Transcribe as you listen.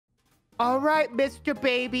All right, Mr.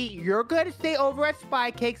 Baby, you're going to stay over at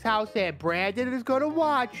SpyCakes' house, and Brandon is going to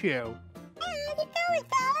watch you. How's it going,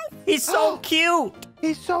 fellas? He's so cute.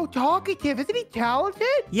 He's so talkative. Isn't he talented?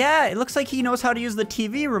 Yeah, it looks like he knows how to use the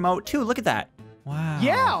TV remote, too. Look at that. Wow.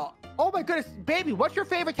 Yeah. Oh, my goodness. Baby, what's your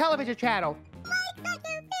favorite television channel? Likes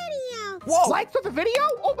on your video. Whoa. Likes of the video?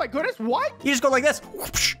 Oh, my goodness. What? You just go like this.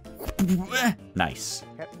 Nice.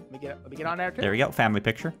 Okay, let me get on there, too. There we go. Family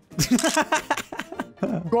picture.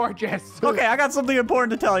 Gorgeous. Okay, I got something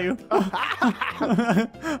important to tell you.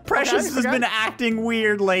 Precious has been acting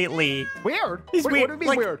weird lately. Weird? He's What weird. do you mean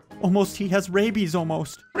like, weird? Almost, he has rabies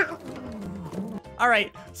almost. All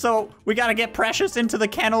right, so we gotta get Precious into the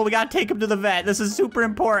kennel. We gotta take him to the vet. This is super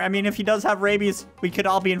important. I mean, if he does have rabies, we could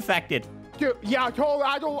all be infected. Dude, yeah, totally.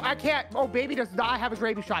 I can't. Oh, Baby does not have his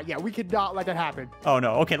rabies shot. Yeah, we could not let that happen. Oh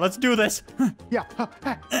no, okay, let's do this. Yeah. Come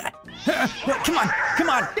on, come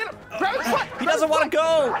on. Get him. Grab his foot. He doesn't want to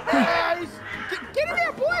go. Guys, get in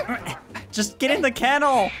there, boy. Just get in the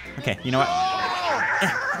kennel. Okay, you know what?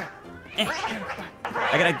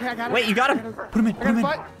 I gotta, wait, you got him. Put him in, put him in.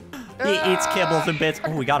 He eats kibbles and bits.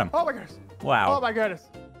 Oh, we got him. Oh my goodness. Wow. Oh my goodness.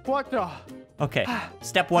 What the? Okay,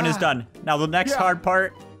 step 1 is done. Now the next hard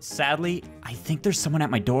part, sadly, I think there's someone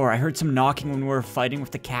at my door. I heard some knocking when we were fighting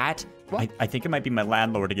with the cat. I think it might be my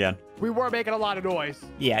landlord again. We were making a lot of noise.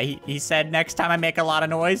 Yeah, he said next time I make a lot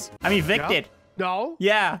of noise, I'm evicted. Yeah. No?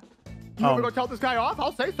 Yeah. You want to go tell this guy off?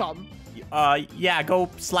 I'll say something. Yeah,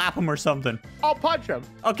 go slap him or something. I'll punch him.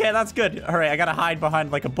 Okay, that's good. All right, I gotta hide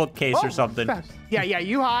behind like a bookcase or something. Yeah,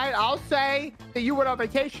 you hide. I'll say that you went on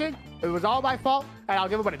vacation. It was all my fault, and I'll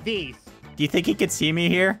give him one of these. Do you think he could see me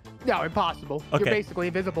here? No, impossible. Okay. You're basically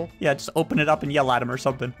invisible. Yeah, just open it up and yell at him or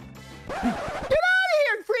something. Get out of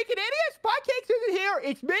here, you freaking idiot! SpyCakes isn't here.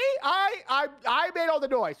 It's me. I made all the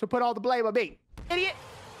noise, so put all the blame on me. Idiot.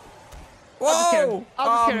 Whoa!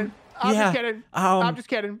 I'm just kidding. I'm just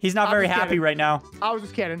kidding. He's not very happy right now. I was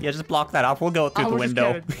just kidding. Yeah, just block that off. We'll go through the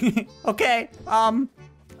window. Okay. Oh,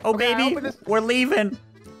 Okay, baby, we're leaving.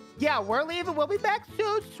 Yeah, we're leaving. We'll be back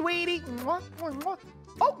soon, sweetie. Mwah, mwah, mwah.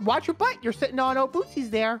 Oh, watch your butt. You're sitting on old Bootsy's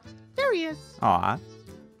there. There he is. Aw.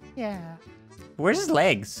 Yeah. Where's his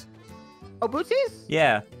legs? Oh, Bootsy's?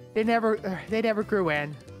 Yeah. They never grew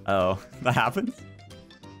in. Oh, that happens?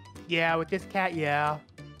 Yeah, with this cat, yeah.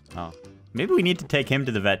 Oh. Maybe we need to take him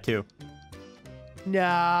to the vet, too.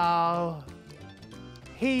 No.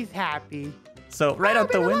 He's happy. So, right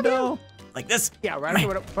out the window? Like this? Yeah, right out the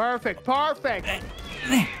window. Perfect, perfect.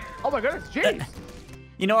 Oh, my goodness, jeez.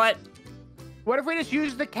 You know what? What if we just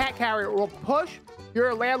use the cat carrier? We'll push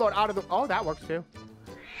your landlord out of the... Oh, that works, too.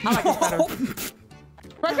 I like this better.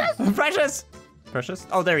 Precious? Precious! Precious?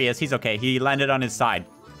 Oh, there he is. He's okay. He landed on his side.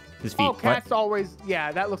 His feet. Oh, cat's always...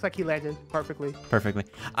 Yeah, that looks like he landed perfectly. Perfectly.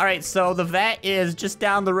 All right, so the vet is just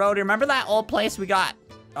down the road. Remember that old place we got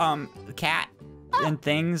the cat and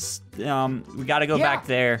things? We got to go back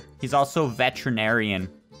there. He's also veterinarian.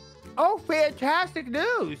 Oh, fantastic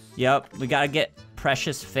news. Yep, we got to get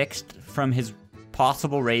Precious fixed from his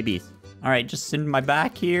possible rabies. All right, just in my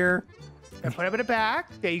back here. And put him in the back.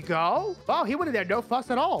 There you go. Oh, he went in there, no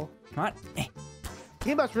fuss at all. Come on.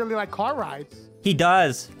 He must really like car rides. He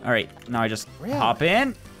does. All right, now I just hop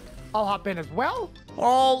in. I'll hop in as well.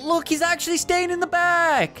 Oh, look, he's actually staying in the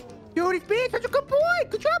back. Dude, he's being such a good boy.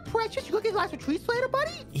 Good job, Precious. You gonna get lots of treats later,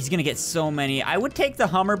 buddy? He's gonna get so many. I would take the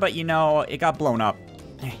Hummer, but you know, it got blown up.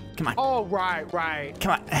 Come on. Oh, right.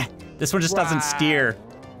 Come on. This one just doesn't steer.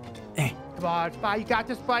 Come on, Spy. You got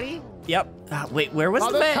this, buddy? Yep. Wait, where was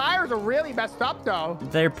the those vet? tires are really messed up, though.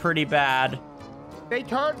 They're pretty bad. They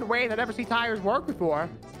turned the way I've never seen tires work before.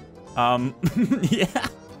 Yeah.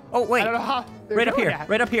 Oh, wait. I don't know how right up here.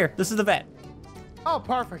 Right up here. This is the vet. Oh,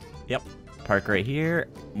 perfect. Yep. Park right here.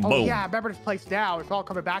 Oh, Boom. yeah, I remember this place now. It's all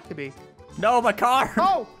coming back to me. No, my car.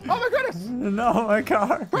 Oh my goodness. No, my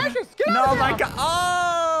car. Precious, get out No, of my here. car.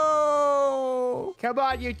 Oh. Come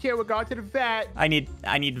on, you two. We're going to the vet. I need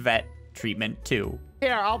vet treatment too.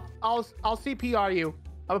 Here, I'll CPR you.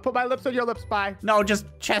 I'm gonna put my lips on your lips, Spy. No, just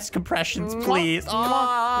chest compressions, please.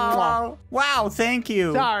 Mwah, mwah. Oh. Wow, thank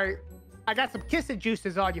you. Sorry. I got some kissing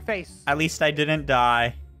juices on your face. At least I didn't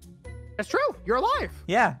die. That's true. You're alive.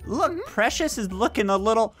 Yeah, look, Precious is looking a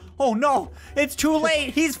little... Oh, no, it's too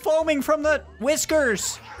late. He's foaming from the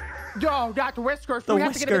whiskers. No, not the whiskers. We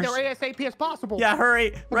have to get in there ASAP as possible. Yeah,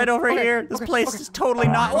 hurry. Right over here. This place is totally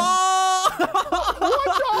not...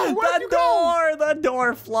 Whoa! Where'd you go? The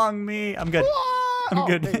door flung me. I'm good. What? I'm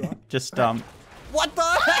good. Just, What the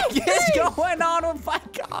heck is going on with my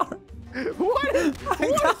car? What is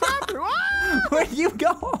happening? Where'd you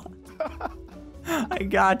go? I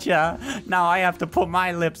gotcha. Now I have to put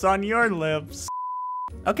my lips on your lips.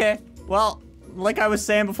 Okay, Well, like I was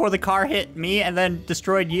saying before, the car hit me and then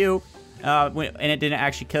destroyed you. And it didn't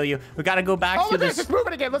actually kill you. We gotta go back to this. It's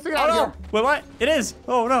moving again. Let's get out of here. Wait, what? It is.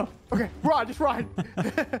 Oh, no. Okay, run. Just run.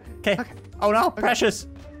 Okay. Oh, no. Okay. Precious.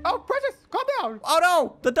 Oh, Precious, calm down. Oh,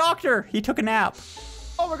 no. The doctor. He took a nap.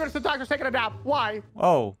 Oh, my goodness. The doctor's taking a nap. Why?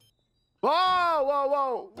 Oh.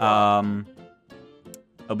 Whoa.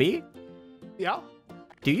 OB? Yeah?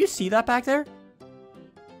 Do you see that back there?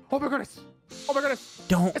 Oh, my goodness.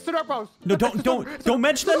 Don't. It's the Nerpos. No, don't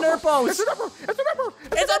mention the Nerpos. It's a Nerpo.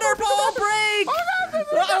 It's a Nerpo break.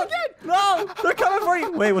 Oh, no, they're coming for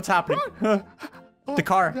you. Wait, what's happening? The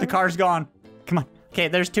car's gone. Come on. Okay,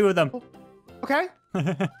 there's 2 of them. Okay.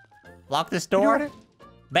 Lock this door.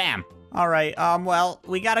 Bam. All right. Well,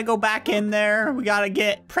 we gotta go back in there. We gotta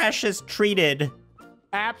get Precious treated.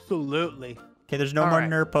 Absolutely. Okay, there's no more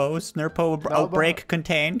Nerpos. Nerpo outbreak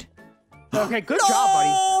contained. Okay, good job, buddy.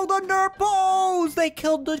 Oh, the Nerpos! They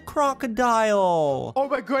killed the crocodile. Oh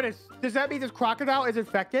my goodness. Does that mean this crocodile is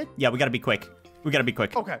infected? Yeah, we gotta be quick.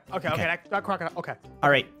 Okay. That crocodile. Okay. All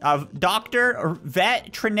right, doctor or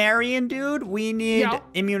veterinarian dude, we need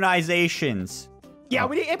immunizations. Yeah,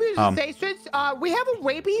 we need immunizations. We have a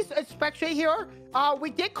rabies inspection here. We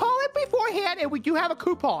did call it beforehand, and we do have a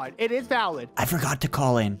coupon. It is valid. I forgot to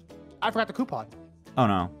call in. I forgot the coupon. Oh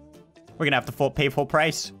no, we're gonna have to pay full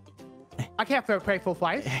price. I can't pay full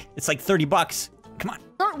price. It's like $30. Come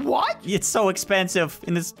on. What? It's so expensive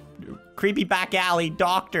in this creepy back alley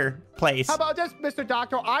doctor place. How about this, Mr.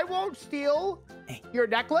 Doctor? I won't steal your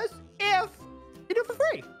necklace if you do it for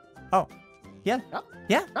free. Oh, yeah. No.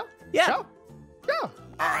 Yeah. No. Yeah. No. No.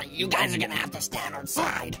 All right, you guys are gonna have to stand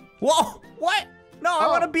outside. Whoa, what? No, I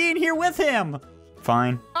want to be in here with him.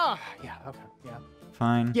 Fine. Oh, yeah, okay, yeah.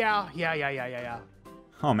 Fine. Yeah.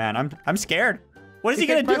 Oh man, I'm scared. What is he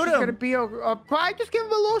gonna do to him? Gonna be probably just give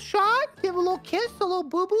him a little shot, give him a little kiss, a little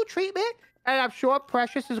boo-boo treatment, and I'm sure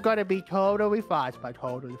Precious is gonna be totally fine.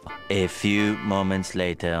 Totally fine. A few moments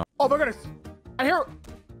later. Oh my goodness! I hear. Oh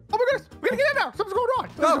my goodness! We gotta get in now. Something's going on.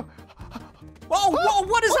 Go. Whoa!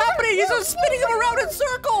 What is happening? He's just spinning him around in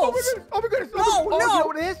circles. Oh my goodness! No! You know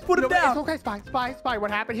what it is? Put him down. It's okay, Spy.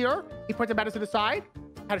 What happened here? He put the medicine aside.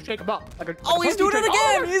 Had to shake him up. He's doing it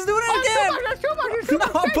again! He's doing it again! Too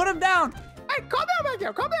much. No, put him down. Hey, calm down back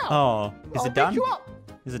there. Calm down. Oh, is it done?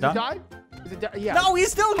 Is it done? Is it done? Yeah. No,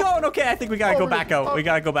 he's still going. Okay, I think we gotta go back out. We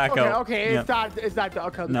gotta go back out. Okay, it's not done.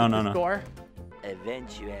 Okay, no. Door.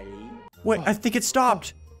 Eventually. Wait, I think it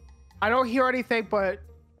stopped. I don't hear anything, but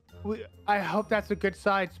I hope that's a good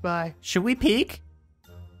sign, Spy. Should we peek?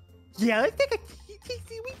 Yeah, let's take a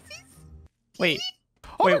Wait.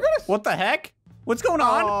 Oh my goodness. What the heck? What's going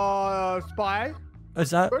on? Spy. Is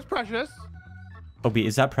that? Where's Precious? Obi,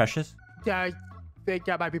 is that Precious? Yeah, I think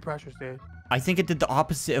that might be Precious, dude. I think it did the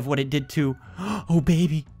opposite of what it did to... Oh,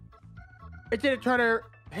 baby. It didn't turn her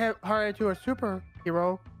into a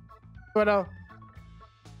superhero, but a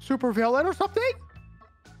super villain or something?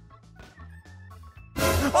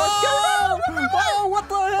 Oh, what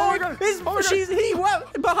the heck? Oh my God. He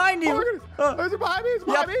what? Behind you. Is it behind me? Is it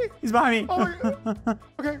behind me? He's behind me. Oh my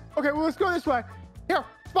God. Okay, well, let's go this way. Here,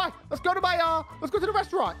 Spy, let's go to the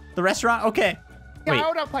restaurant. The restaurant? Okay. Yeah, wait, I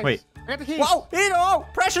own that place. Wait. I got the keys. Whoa,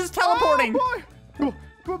 Precious teleporting. Oh, boy.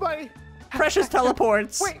 Come on, buddy. Precious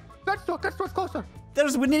teleports. Wait, that door's closer.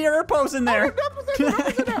 We need a pose in there.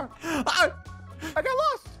 Nerpos in there. I got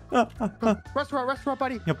lost. Restaurant,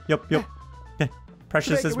 buddy. Yep. Okay.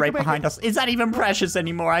 Precious is right behind us. Is that even Precious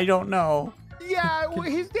anymore? I don't know. Yeah,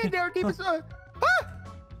 he's in there.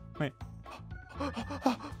 Wait.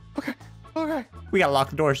 Okay. We gotta lock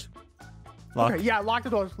the doors. Lock. Okay, yeah, lock the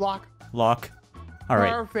doors. Lock. All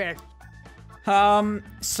right. Perfect.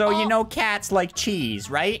 So you know cats like cheese,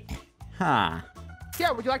 right? Huh.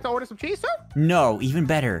 Yeah, would you like to order some cheese, sir? No, even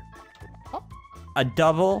better. Oh. A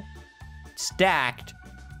double stacked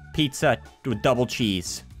pizza with double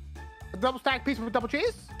cheese. A double stacked pizza with double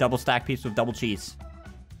cheese? Double stacked pizza with double cheese.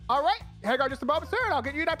 All right. Hang on just a moment, sir, and I'll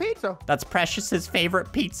get you that pizza. That's Precious's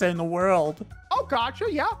favorite pizza in the world. Oh, gotcha,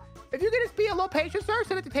 yeah. If you could just be a little patient, sir,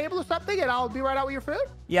 sit at the table or something, and I'll be right out with your food.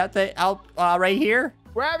 Yeah, I'll right here.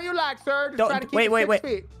 Wherever you like, sir. Just try to keep it 6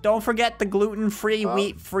 feet. Don't forget the gluten-free,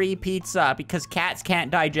 wheat-free pizza because cats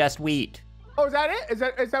can't digest wheat. Oh, is that it?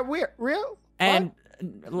 Is that weird? Real? And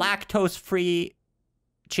lactose-free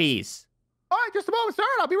cheese. All right, just a moment, sir,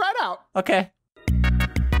 and I'll be right out. Okay.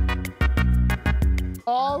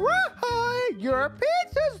 All right, your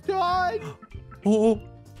pizza's done. Oh,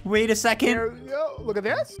 wait a second. There you go. Look at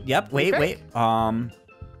this. Yep. Wait.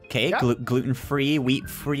 Okay. Yep. Gluten-free,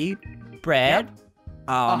 wheat-free bread. Yep.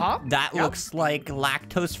 That looks like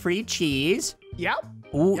lactose-free cheese. Yep.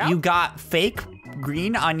 Ooh, you got fake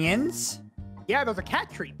green onions. Yeah, those are cat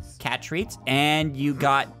treats. Cat treats. And you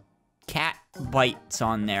got cat bites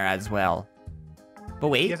on there as well. But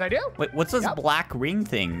wait. Yes, I do. Wait, what's those black ring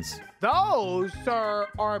things? Those are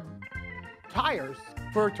tires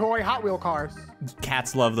for toy Hot Wheel cars.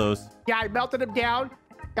 Cats love those. Yeah, I melted them down,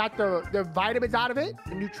 got the vitamins out of it,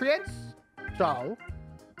 the nutrients. So,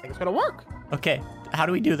 I think it's gonna work. Okay, how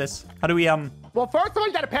do we do this? How do we, Well, first of all,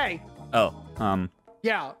 you gotta pay. Oh,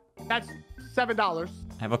 Yeah, that's $7.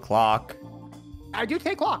 I have a clock. I do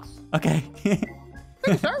take clocks. Okay. Thank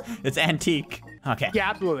you, sir. It's antique. Okay. Yeah,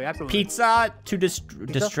 absolutely, absolutely. Pizza to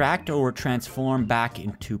distract or transform back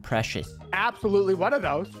into Precious. Absolutely one of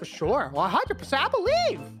those, for sure. 100%, I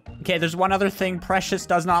believe. Okay, there's one other thing Precious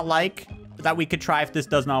does not like that we could try if this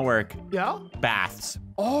does not work. Yeah? Baths.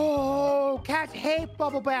 Oh, cats hate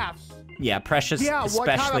bubble baths. Yeah, Precious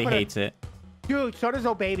especially hates it. Dude, so does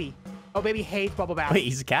Oh Baby. Oh Baby hates bubble baths. Wait,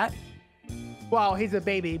 he's a cat? Well, he's a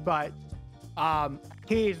baby, but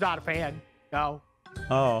he's not a fan. No.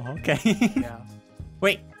 Oh, okay. Yeah.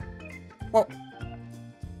 Wait. Whoa.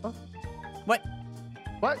 Huh? What?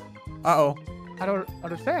 What? Uh-oh. I don't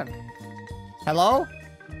understand. Hello?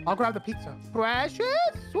 I'll grab the pizza. Precious,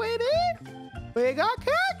 sweetie, we got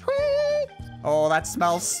cat treats. Oh, that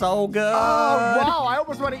smells so good. Oh, wow. I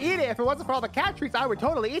almost want to eat it. If it wasn't for all the cat treats, I would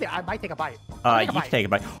totally eat it. I might take a bite. You can take a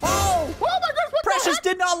bite. Oh, my goodness. What Precious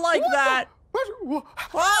did not like that. What?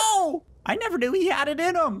 Oh, I never knew he had it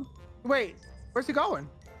in him. Wait, where's he going?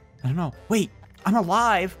 I don't know. Wait, I'm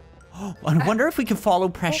alive. I wonder if we can follow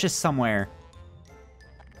Precious somewhere.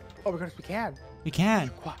 Oh, my goodness, we can. We can.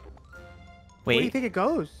 What? Wait. Where do you think it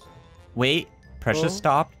goes? Wait. Precious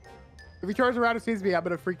stopped. If he turns around and sees me, I'm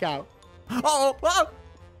going to freak out. Oh, oh.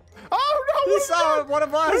 Oh, no. He saw one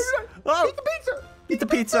of us. Oh. Eat the pizza. Eat the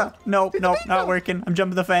pizza. Nope, nope, not working. I'm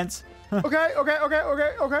jumping the fence. Okay. I'm following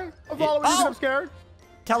you because I'm scared.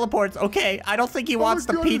 Teleports. Okay, I don't think he wants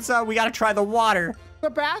the pizza. We gotta try the water. The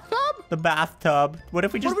bathtub? The bathtub. What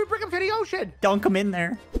if we just What if we bring him to the ocean? dunk him in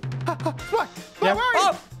there? What? Yeah. Where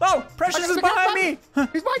are you? Oh, Precious is behind me.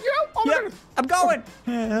 He's behind you? Oh, my Yep, goodness. I'm going.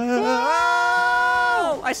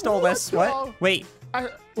 Oh, I stole this. Let's What? go. Wait,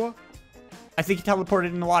 What? I think he teleported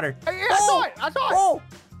in the water. I saw it. Oh.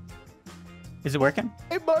 Is it working?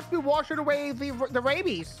 It must be washing away the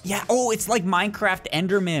rabies. Yeah. Oh, it's like Minecraft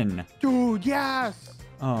Enderman. Dude, yes.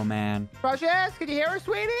 Oh, man. Precious, can you hear us,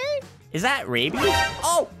 sweetie? Is that rabies?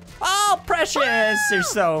 Oh, Precious. You're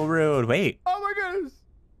so rude. Wait, Oh, my goodness.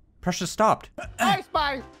 Precious stopped. Hey,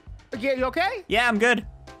 Spy. Yeah, you okay? Yeah, I'm good.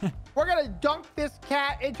 We're going to dunk this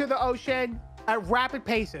cat into the ocean at rapid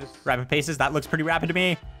paces. Rapid paces. That looks pretty rapid to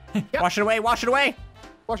me. Wash it away. Wash it away.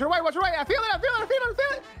 Wash it away. I feel it.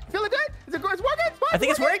 Feel it good? It's working? I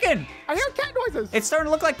think it's working. I hear cat noises. It's starting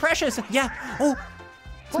to look like Precious. Yeah. Oh,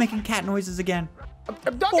 it's making cat noises again. I'm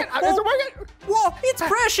dunking. Is it working? Whoa, it's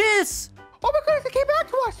Precious. Oh my goodness, it came back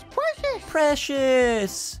to us. Precious.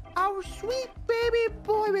 Precious. Our sweet baby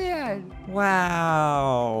boy man.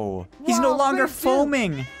 Wow. He's no Wow, longer thank you.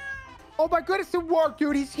 foaming. Oh my goodness, it worked,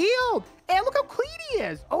 dude. He's healed. And look how clean he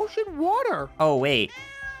is. Ocean water. Oh, wait.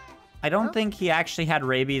 I don't think he actually had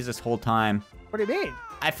rabies this whole time. What do you mean?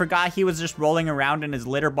 I forgot he was just rolling around in his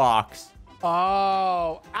litter box.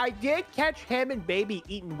 Oh, I did catch him and baby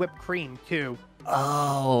eating whipped cream too.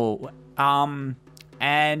 Oh,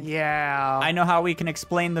 and Yeah. I know how we can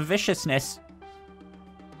explain the viciousness.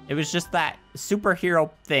 It was just that superhero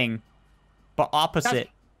thing, but opposite.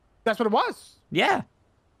 That's what it was. Yeah.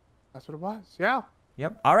 That's what it was. Yeah.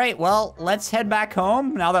 Yep. All right, well, let's head back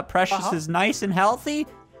home now that Precious is nice and healthy,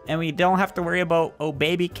 and we don't have to worry about, oh,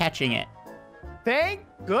 baby catching it. Thank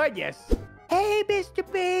goodness. Hey, Mr.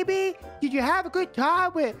 Baby, did you have a good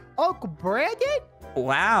time with Uncle Brandon?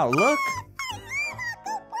 Wow, look.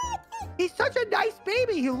 He's such a nice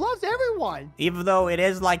baby. He loves everyone. Even though it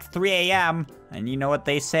is like 3 a.m., and you know what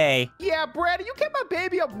they say. Yeah, Brandon, you kept my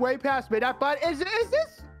baby up way past midnight, bud. Is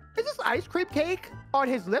this ice cream cake on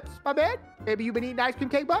his lips, my man? Maybe you've been eating ice cream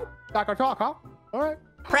cake, bud? Not gonna talk, huh? All right.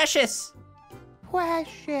 Precious.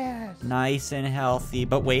 Precious. Nice and healthy,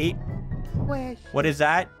 but wait. Precious. What is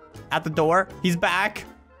that? At the door. He's back.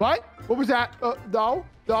 What? What was that? No.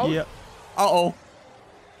 Yeah. Uh-oh.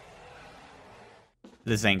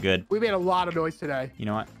 This ain't good. We made a lot of noise today. You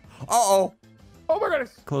know what? Uh-oh. Oh my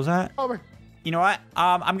goodness. Close that. Oh my. You know what?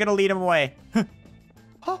 I'm gonna lead him away.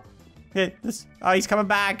 Oh. Hey, he's coming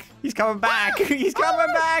back. He's coming back. He's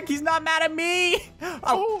coming back. He's not mad at me.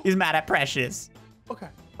 Oh, he's mad at Precious. Okay.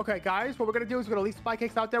 Okay, guys. What we're gonna do is we're gonna leave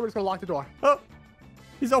SpyCakes out there. We're just gonna lock the door. Oh,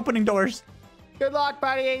 he's opening doors. Good luck,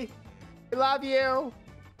 buddy. We love you.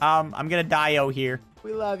 I'm gonna Dio here.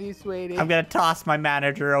 We love you, sweetie. I'm gonna toss my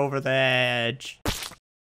manager over the edge.